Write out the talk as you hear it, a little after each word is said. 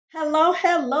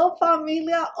Hello,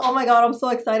 familia. Oh my god, I'm so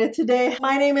excited today.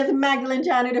 My name is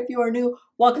MagdalineJanet. If you are new,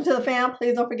 welcome to the fam.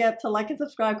 Please don't forget to like and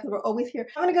subscribe because we're always here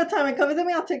having a good time. And come visit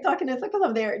me on TikTok and Instagram because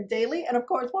I'm there daily. And of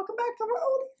course, welcome back to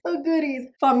our oldies goodies.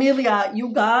 Familia,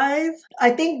 you guys,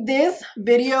 I think this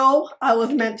video I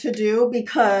was meant to do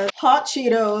because Hot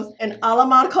Cheetos and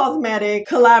Alamar Cosmetics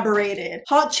collaborated.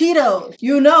 Hot Cheetos.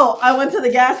 You know, I went to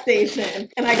the gas station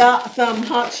and I got some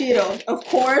Hot Cheetos. Of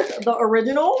course, the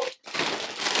original.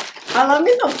 I love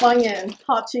me some Funyuns,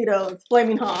 Hot Cheetos,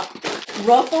 Flamin Hot.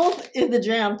 Ruffles is the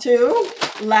jam too.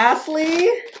 Lastly,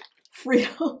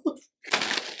 Fritos.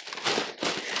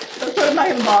 Let's put it back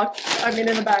in the box. I mean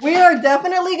in the back. We are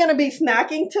definitely gonna be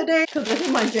snacking today because this is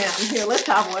my jam. Here, let's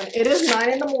have one. It is 9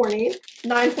 in the morning,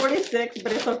 9:46,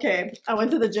 but it's okay. I went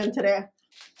to the gym today.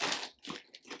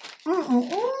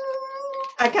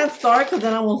 I can't start because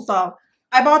then I won't stop.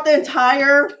 I bought the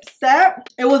entire set.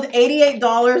 It was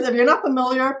 $88. If you're not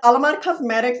familiar, Alamar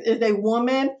Cosmetics is a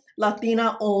woman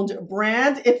Latina owned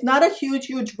brand. It's not a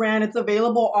huge brand. It's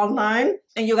available online.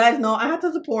 And you guys know I had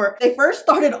to support. They first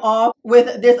started off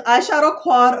with this eyeshadow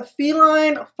quad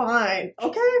Feline Fine.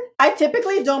 Okay. I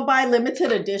typically don't buy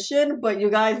limited edition, but you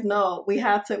guys know we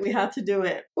had to do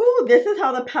it. Ooh, this is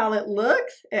how the palette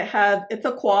looks. It's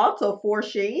a quad, so 4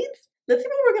 shades. Let's see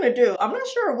what we're gonna do. I'm not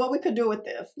sure what we could do with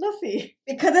this. Let's see.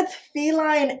 Because it's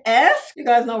feline-esque, you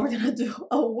guys know we're gonna do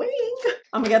a wing.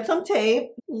 I'm gonna get some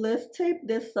tape. Let's tape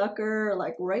this sucker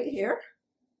like right here.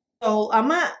 So I'm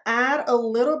gonna add a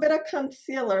little bit of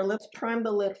concealer. Let's prime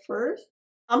the lid first.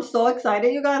 I'm so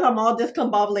excited, you guys. I'm all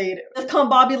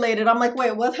discombobulated. I'm like,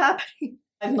 wait, what's happening?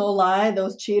 Guys, no lie,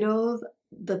 those Cheetos,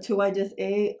 the 2 I just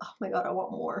ate. Oh my god, I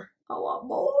want more. I want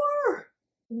more.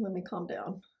 Let me calm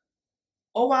down.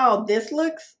 Oh wow, this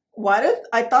looks,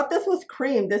 I thought this was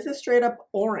cream. This is straight up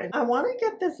orange. I want to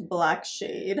get this black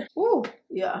shade. Ooh,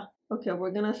 yeah. Okay,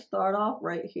 we're gonna start off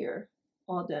right here.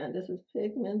 Oh damn, this is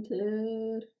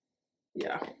pigmented.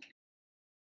 Yeah.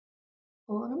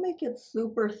 I want to make it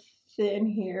super thin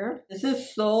here. This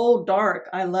is so dark.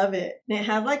 I love it. And it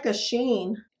has like a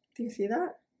sheen. Do you see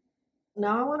that?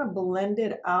 Now I want to blend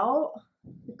it out,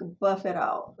 like buff it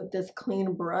out with this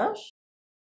clean brush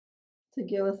to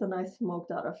give us a nice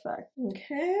smoked out effect.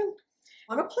 Okay,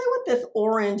 I want to play with this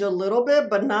orange a little bit,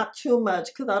 but not too much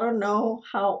because I don't know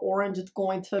how orange it's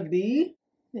going to be.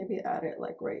 Maybe add it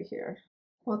like right here.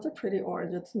 Well, it's a pretty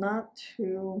orange. It's not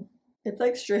too, it's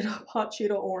like straight up Hot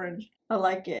Cheeto orange. I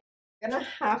like it. I'm gonna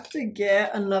have to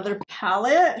get another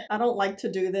palette. I don't like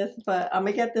to do this, but I'm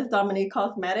gonna get this Alamar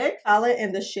Cosmetics palette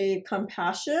in the shade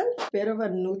Compassion. Bit of a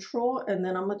neutral, and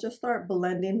then I'm gonna just start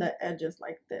blending the edges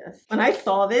like this. When I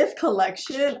saw this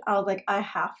collection, I was like, I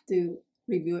have to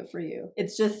review it for you.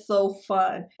 It's just so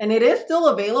fun. And it is still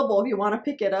available if you want to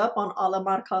pick it up on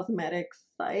Alamar Cosmetics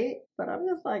site. But I'm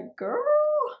just like, girl,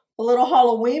 a little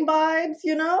Halloween vibes,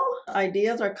 you know?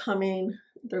 Ideas are coming.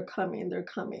 They're coming.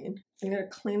 I'm gonna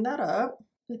clean that up.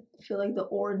 I feel like the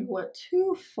orange went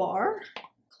too far.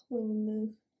 Clean this.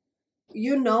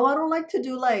 You know, I don't like to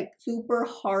do like super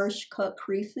harsh cut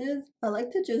creases. I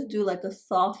like to just do like a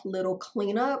soft little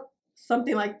cleanup.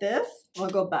 Something like this. I'll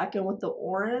go back in with the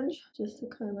orange just to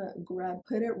kind of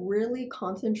put it really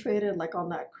concentrated like on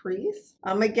that crease.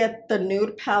 I'm gonna get the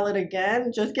nude palette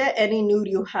again. Just get any nude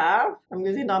you have. I'm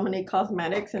using Alamar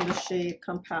Cosmetics in the shade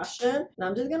Compassion. And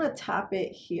I'm just gonna tap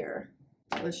it here.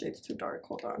 This shade's too dark,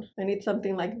 hold on. I need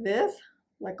something like this,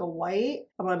 like a white.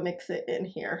 I'm gonna mix it in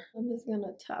here. I'm just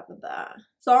gonna tap that.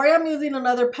 Sorry, I'm using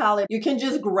another palette. You can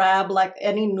just grab like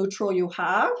any neutral you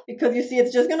have because you see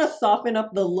it's just gonna soften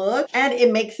up the look and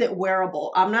it makes it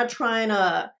wearable. I'm not trying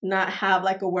to not have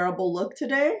like a wearable look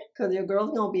today because your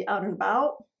girl's gonna be out and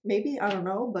about. Maybe, I don't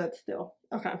know, but still.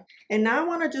 Okay, and now I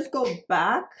wanna just go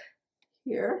back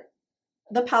here.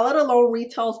 The palette alone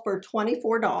retails for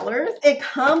 $24. It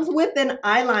comes with an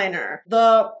eyeliner.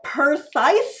 The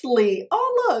Precisely,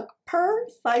 oh look,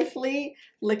 Precisely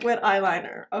liquid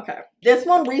eyeliner. Okay, this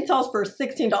one retails for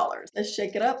 $16. Let's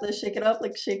shake it up, let's shake it up,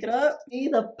 let's shake it up. See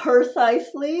the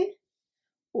Precisely.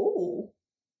 Ooh.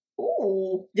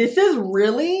 Ooh, this is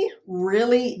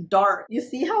really dark. You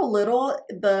see how little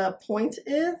the point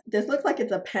is? This looks like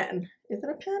it's a pen. Is it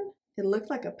a pen? It looks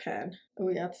like a pen. Oh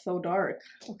yeah, it's so dark.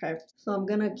 Okay, so I'm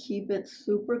gonna keep it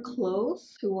super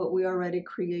close to what we already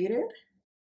created.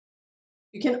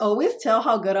 You can always tell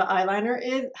how good an eyeliner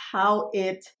is, how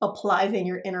it applies in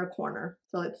your inner corner.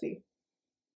 So let's see.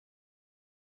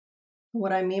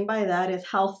 What I mean by that is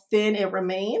how thin it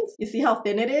remains. You see how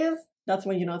thin it is? That's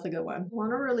when you know it's a good one. I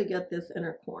wanna really get this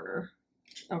inner corner.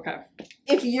 Okay.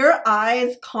 If your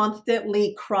eyes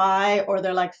constantly cry or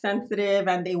they're like sensitive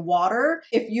and they water,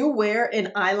 if you wear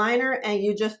an eyeliner and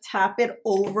you just tap it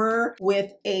over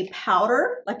with a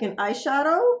powder, like an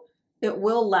eyeshadow, it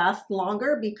will last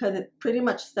longer because it pretty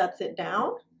much sets it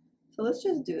down. So let's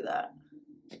just do that.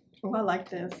 Oh, I like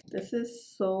this. This is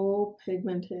so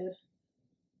pigmented.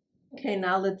 Okay,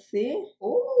 now let's see.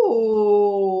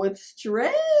 Oh, it's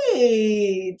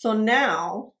straight. So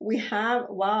now we have,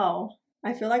 wow.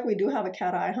 I feel like we do have a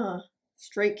cat eye, huh?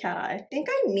 Straight cat eye. I think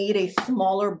I need a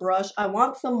smaller brush. I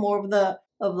want some more of the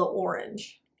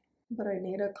orange, but I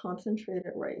need to concentrate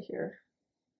it right here.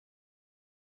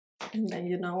 And then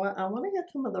you know what? I want to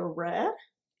get some of the red.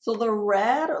 So the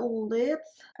red, let's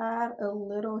add a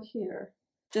little here.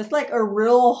 Just like a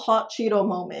real hot Cheeto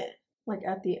moment, like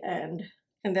at the end.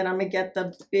 And then I'm gonna get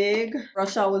the big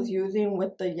brush I was using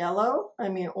with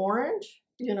the orange.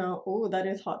 You know, oh, that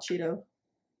is hot Cheeto.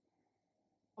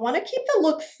 I want to keep the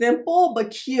look simple but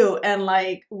cute and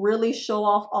like really show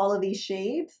off all of these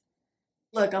shades.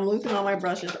 Look, I'm losing all my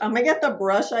brushes. I'm gonna get the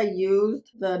brush I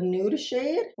used, the nude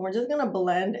shade. And we're just gonna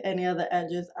blend any of the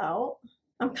edges out.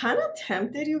 I'm kind of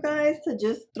tempted, you guys, to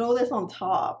just throw this on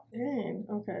top. Dang,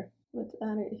 okay, let's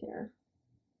add it here.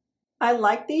 I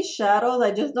like these shadows,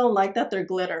 I just don't like that they're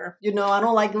glitter. You know, I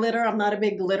don't like glitter, I'm not a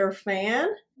big glitter fan,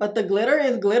 but the glitter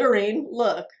is glittering.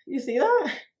 Look, you see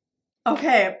that?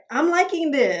 Okay, I'm liking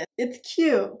this. It's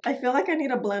cute. I feel like I need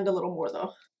to blend a little more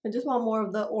though. I just want more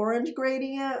of the orange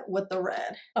gradient with the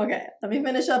red. Okay, let me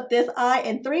finish up this eye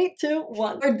in 3, 2,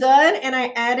 1. We're done and I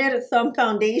added some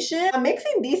foundation. I'm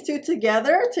mixing these two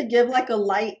together to give like a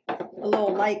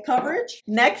little light coverage.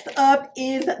 Next up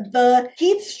is the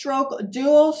Heat Stroke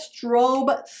Duo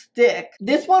Strobe Stick.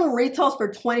 This one retails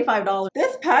for $25.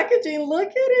 This packaging, look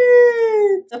at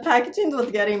it. The packaging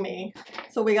was getting me.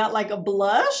 So we got like a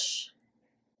blush.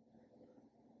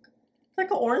 It's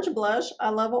like an orange blush. I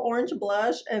love an orange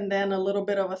blush. And then a little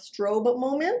bit of a strobe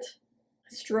moment.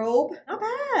 Strobe, not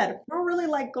bad. I don't really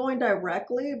like going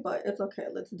directly, but it's okay.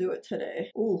 Let's do it today.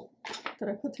 Ooh, did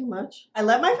I put too much? I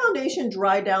let my foundation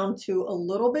dry down to a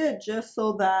little bit just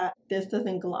so that this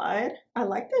doesn't glide. I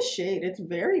like this shade. It's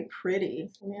very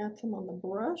pretty. Let me add some on the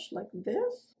brush like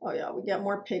this. Oh yeah, we get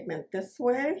more pigment this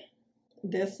way.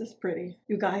 This is pretty.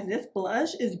 You guys, this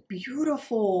blush is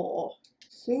beautiful.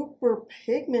 Super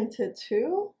pigmented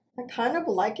too. I kind of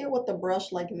like it with the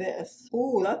brush like this.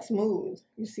 Ooh, that's smooth.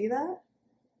 You see that?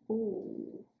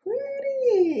 Ooh,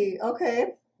 pretty.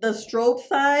 Okay. The strobe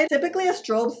side, typically a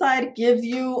strobe side gives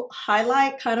you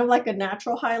highlight, kind of like a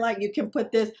natural highlight. You can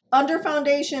put this under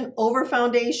foundation, over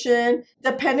foundation.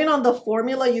 Depending on the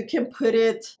formula, you can put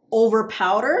it over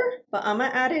powder, but I'm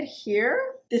gonna add it here.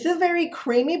 This is very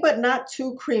creamy, but not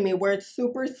too creamy, where it's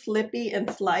super slippy and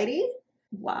slidey.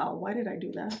 Wow, why did I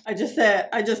do that? I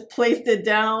just placed it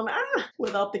down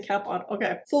without the cap on.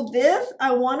 Okay, so this,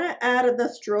 I wanna add the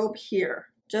strobe here,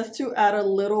 just to add a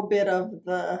little bit of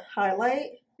the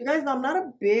highlight. You guys know I'm not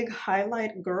a big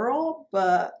highlight girl,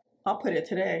 but I'll put it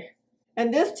today.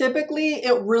 And this typically,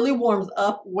 it really warms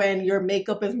up when your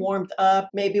makeup is warmed up.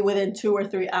 Maybe within 2 or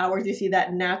 3 hours, you see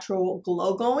that natural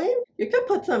glow going. You could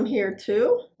put some here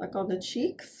too, like on the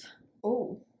cheeks.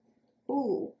 Ooh,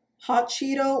 ooh. Hot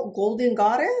Cheeto Golden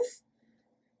Goddess.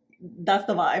 That's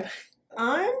the vibe.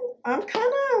 I'm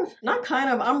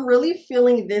I'm really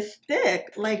feeling this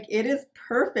stick. Like, it is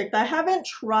perfect. I haven't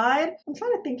tried, I'm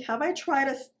trying to think, have I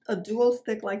tried a duo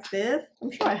stick like this?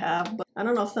 I'm sure I have, but I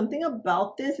don't know, something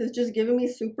about this is just giving me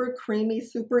super creamy,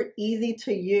 super easy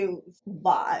to use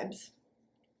vibes.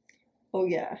 Oh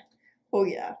yeah. Oh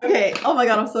yeah. Okay, oh my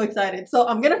god, I'm so excited. So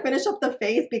I'm gonna finish up the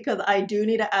face because I do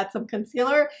need to add some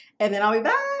concealer and then I'll be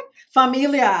back.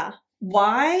 Familia,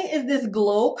 why is this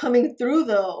glow coming through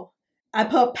though? I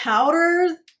put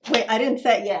powders. Wait, I didn't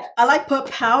set yet. I like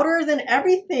put powders and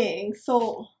everything.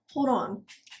 So hold on.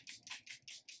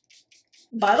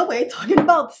 By the way, talking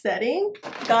about setting,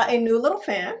 got a new little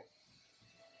fan.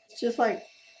 Just like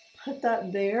put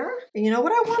that there. And you know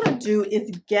what I want to do is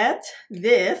get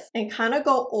this and kind of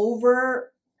go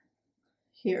over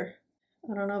here.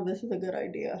 I don't know if this is a good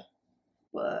idea,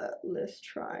 but let's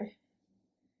try.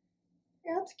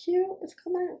 Yeah, it's cute. It's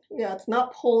coming. Yeah, it's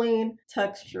not pulling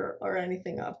texture or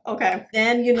anything up. Okay.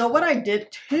 Then you know what I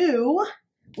did too?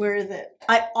 Where is it?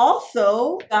 I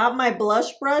also got my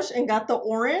blush brush and got the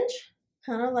orange,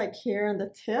 kind of like here in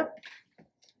the tip.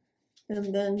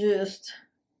 And then just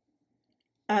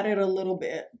add it a little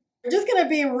bit. We're just gonna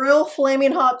be real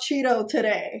flaming hot Cheeto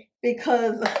today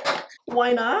because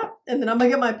why not? And then I'm gonna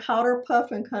get my powder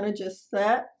puff and kind of just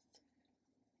set.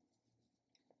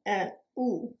 And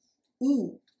ooh,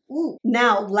 ooh, ooh.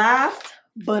 Now, last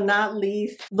but not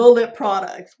least, the lip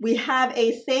products. We have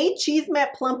a Say Cheese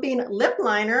Matte Plumping Lip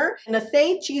Liner and a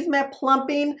Say Cheese Matte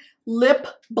Plumping Lip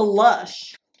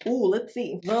Blush. Ooh, let's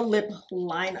see. The lip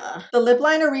liner. The lip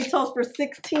liner retails for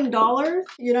 $16.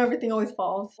 You know, everything always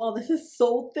falls. Oh, this is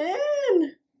so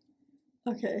thin.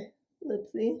 Okay,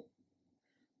 let's see.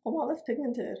 Oh, wow, that's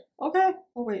pigmented. Okay.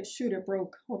 Oh, wait, shoot, it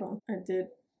broke. Hold on.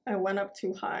 I went up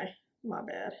too high. My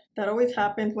bad. That always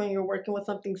happens when you're working with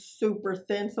something super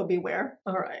thin, so beware.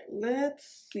 All right,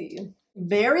 let's see.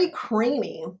 Very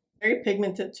creamy. Very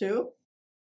pigmented too.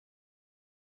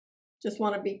 Just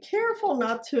want to be careful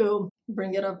not to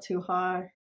bring it up too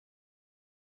high.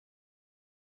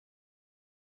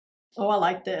 Oh, I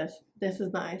like this. This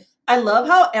is nice. I love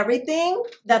how everything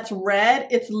that's red,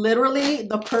 it's literally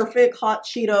the perfect hot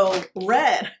Cheeto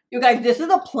red. You guys, this is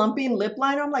a plumping lip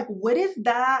liner. I'm like, what is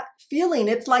that feeling?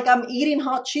 It's like I'm eating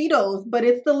hot Cheetos, but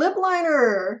it's the lip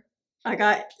liner. I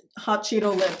got hot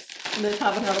Cheeto lips. Let's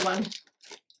have another one.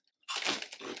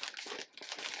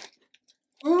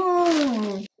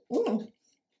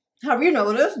 Have you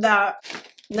noticed that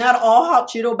not all hot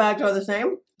Cheeto bags are the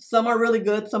same? Some are really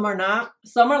good, some are not.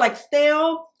 Some are like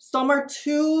stale, some are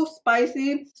too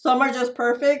spicy, some are just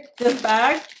perfect. This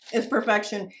bag is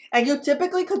perfection. And you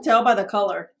typically could tell by the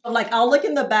color. Like, I'll look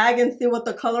in the bag and see what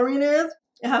the coloring is.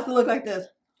 It has to look like this.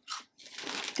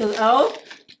 Because else,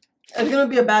 it's gonna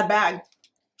be a bad bag.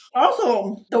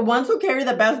 Also, the ones who carry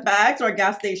the best bags are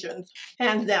gas stations.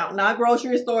 Hands down. Not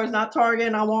grocery stores, not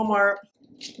Target, not Walmart.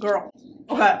 Girl.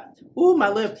 Okay. Ooh, my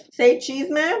lips. Say Cheese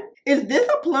Man. Is this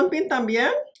a plumping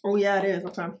también? Oh, yeah, it is.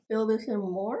 Okay. Fill this in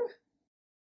more.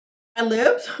 My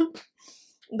lips,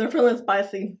 they're feeling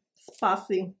spicy.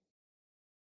 Spicy.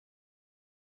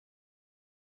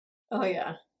 Oh,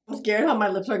 yeah. I'm scared how my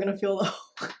lips are going to feel,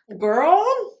 though. Girl,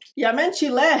 ya me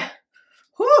enchilé.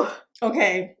 Whew.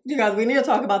 Okay, you guys, we need to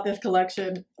talk about this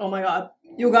collection. Oh, my God.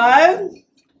 You guys,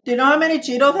 do you know how many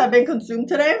Cheetos have been consumed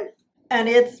today? And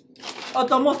it's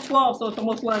almost 12, so it's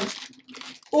almost lunch.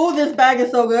 Oh, this bag is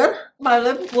so good. My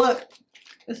lips, look.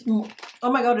 It's,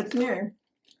 oh my God, it's smearing.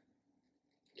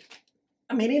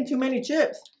 I'm eating too many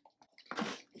chips.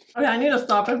 Okay, I need to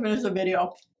stop and finish the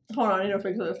video. Hold on, I need to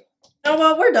fix this. You know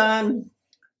what? We're done.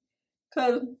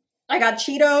 Because I got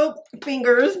Cheeto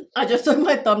fingers. I just took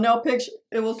my thumbnail picture.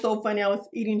 It was so funny. I was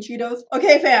eating Cheetos.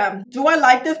 Okay, fam. Do I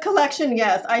like this collection?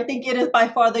 Yes. I think it is by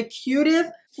far the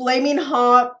cutest Flaming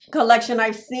Hot collection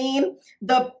I've seen.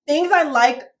 The things I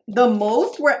like the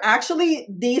most were actually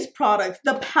these products.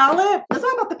 The palette, let's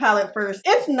talk about the palette first.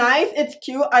 It's nice, it's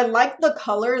cute. I like the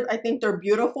colors. I think they're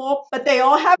beautiful, but they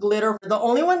all have glitter. The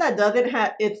only one that doesn't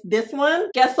have, it's this one.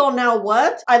 Guess so now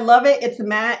what? I love it. It's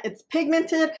matte, it's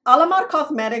pigmented. Alamar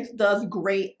Cosmetics does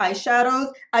great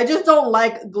eyeshadows. I just don't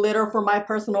like glitter for my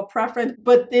personal preference,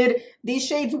 but did these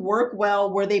shades work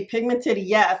well? Were they pigmented?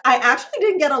 Yes. I actually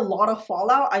didn't get a lot of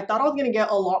fallout. I thought I was gonna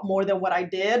get a lot more than what I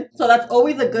did. So that's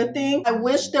always a good thing. I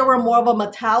wish there were more of a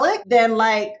metallic than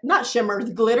like, not shimmers,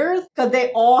 glitters, because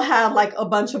they all have like a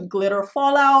bunch of glitter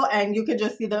fallout and you can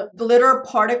just see the glitter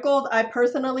particles. I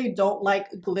personally don't like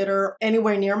glitter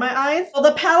anywhere near my eyes. So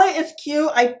the palette is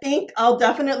cute. I think I'll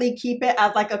definitely keep it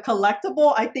as like a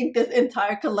collectible. I think this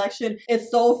entire collection is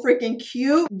so freaking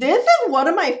cute. This is one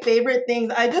of my favorite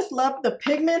things. I just love the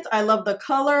pigments. I love the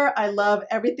color. I love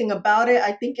everything about it.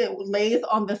 I think it lays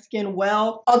on the skin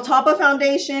well. On top of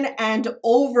foundation and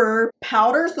over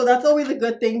powder. So that's always a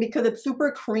good thing because it's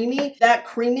super creamy. That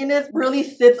creaminess really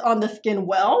sits on the skin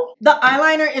well. The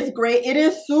eyeliner is great. It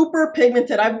is super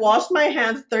pigmented. I've washed my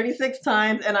hands 36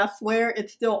 times and I swear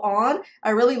it's still on.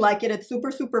 I really like it. It's super,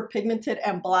 super pigmented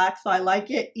and black. So I like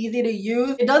it. Easy to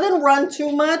use. It doesn't run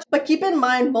too much, but keep in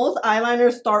mind, most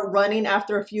eyeliners start running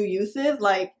after a few uses.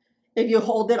 Like, if you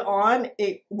hold it on,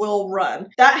 it will run.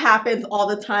 That happens all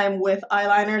the time with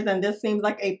eyeliners, and this seems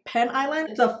like a pen eyeliner.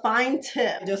 It's a fine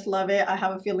tip. I just love it. I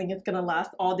have a feeling it's gonna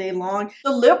last all day long.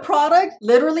 The lip products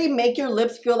literally make your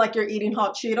lips feel like you're eating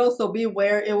hot Cheetos, so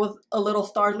beware. It was a little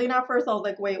startling at first. I was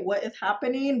like, wait, what is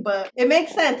happening? But it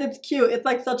makes sense. It's cute. It's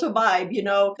like such a vibe, you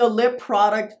know? The lip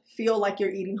products feel like you're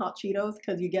eating hot Cheetos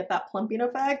because you get that plumping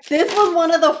effect. This was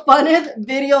one of the funnest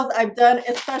videos I've done,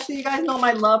 especially you guys know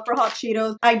my love for hot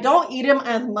Cheetos. I don't eat them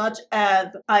as much as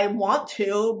I want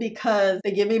to because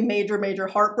they give me major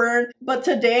heartburn, but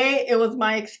today it was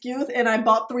my excuse and I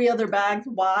bought 3 other bags.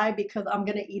 Why? Because I'm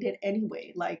gonna eat it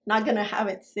anyway. Like, not gonna have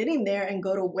it sitting there and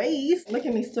go to waste. Look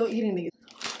at me still eating these.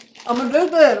 I'm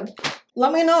addicted.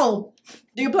 Let me know.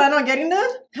 Do you plan on getting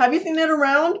this? Have you seen it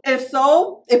around? If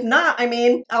so, if not, I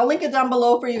mean, I'll link it down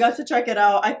below for you guys to check it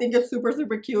out. I think it's super,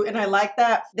 super cute. And I like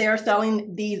that they are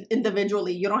selling these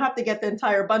individually. You don't have to get the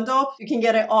entire bundle. You can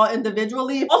get it all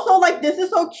individually. Also, like, this is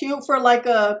so cute for like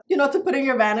a, you know, to put in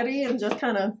your vanity and just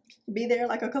kind of be there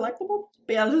like a collectible.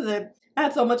 But yeah, this is it. I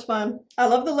had so much fun. I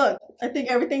love the look. I think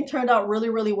everything turned out really,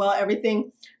 really well.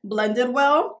 Everything blended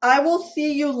well. I will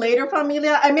see you later,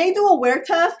 familia. I may do a wear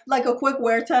test, like a quick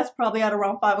wear test, probably at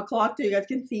around 5 o'clock so you guys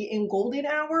can see in golden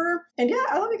hour. And yeah,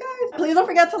 I love you guys. Please don't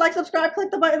forget to like, subscribe,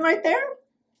 click the button right there.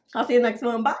 I'll see you next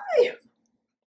one. Bye.